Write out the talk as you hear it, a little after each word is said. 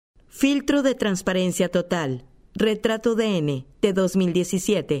Filtro de transparencia total, retrato de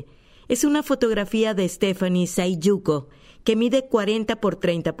 2017, es una fotografía de Stephanie Syjuco que mide 40 por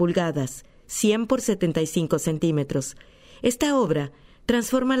 30 pulgadas, 100 por 75 centímetros. Esta obra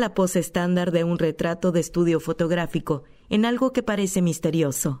transforma la pose estándar de un retrato de estudio fotográfico en algo que parece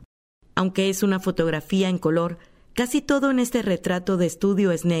misterioso. Aunque es una fotografía en color, casi todo en este retrato de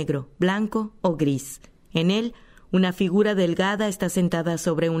estudio es negro, blanco o gris. En él, una figura delgada está sentada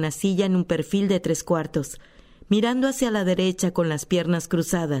sobre una silla en un perfil de 3/4, mirando hacia la derecha con las piernas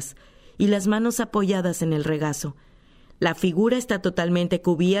cruzadas y las manos apoyadas en el regazo. La figura está totalmente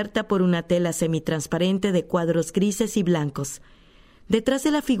cubierta por una tela semitransparente de cuadros grises y blancos. Detrás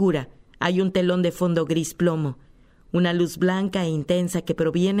de la figura hay un telón de fondo gris plomo, una luz blanca e intensa que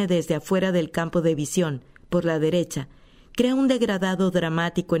proviene desde afuera del campo de visión, por la derecha, crea un degradado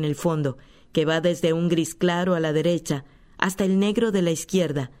dramático en el fondo, que va desde un gris claro a la derecha hasta el negro de la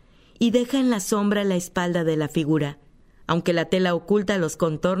izquierda, y deja en la sombra la espalda de la figura. Aunque la tela oculta los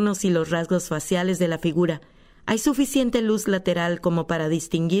contornos y los rasgos faciales de la figura, hay suficiente luz lateral como para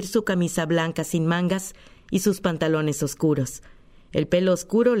distinguir su camisa blanca sin mangas y sus pantalones oscuros. El pelo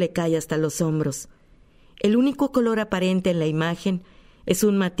oscuro le cae hasta los hombros. El único color aparente en la imagen es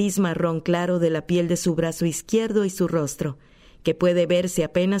un matiz marrón claro de la piel de su brazo izquierdo y su rostro, que puede verse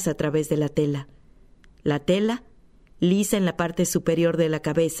apenas a través de la tela. La tela, lisa en la parte superior de la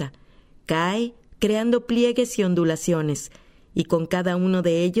cabeza, cae creando pliegues y ondulaciones, y con cada uno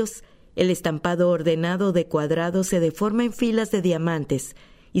de ellos, el estampado ordenado de cuadrados se deforma en filas de diamantes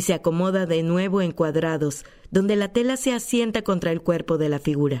y se acomoda de nuevo en cuadrados, donde la tela se asienta contra el cuerpo de la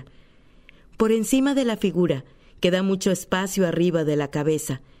figura. Por encima de la figura queda mucho espacio arriba de la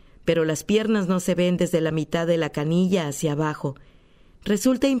cabeza, pero las piernas no se ven desde la mitad de la canilla hacia abajo.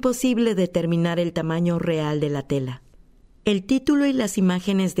 Resulta imposible determinar el tamaño real de la tela. El título y las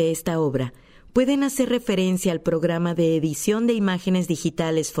imágenes de esta obra pueden hacer referencia al programa de edición de imágenes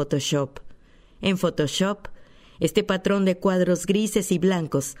digitales Photoshop. En Photoshop, este patrón de cuadros grises y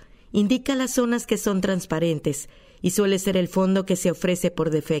blancos indica las zonas que son transparentes y suele ser el fondo que se ofrece por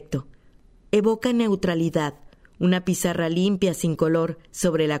defecto. Evoca neutralidad, una pizarra limpia sin color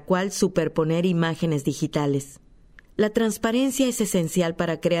sobre la cual superponer imágenes digitales. La transparencia es esencial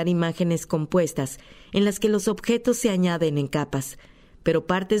para crear imágenes compuestas en las que los objetos se añaden en capas, pero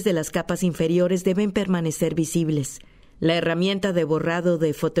partes de las capas inferiores deben permanecer visibles. La herramienta de borrado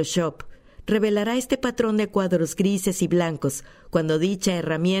de Photoshop revelará este patrón de cuadros grises y blancos cuando dicha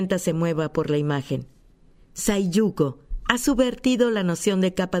herramienta se mueva por la imagen. Syjuco ha subvertido la noción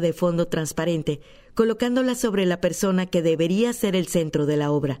de capa de fondo transparente, colocándola sobre la persona que debería ser el centro de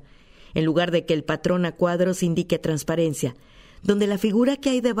la obra, en lugar de que el patrón a cuadros indique transparencia, donde la figura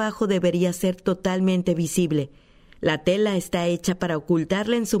que hay debajo debería ser totalmente visible. La tela está hecha para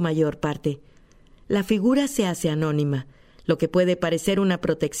ocultarla en su mayor parte. La figura se hace anónima, lo que puede parecer una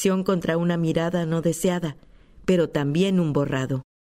protección contra una mirada no deseada, pero también un borrado.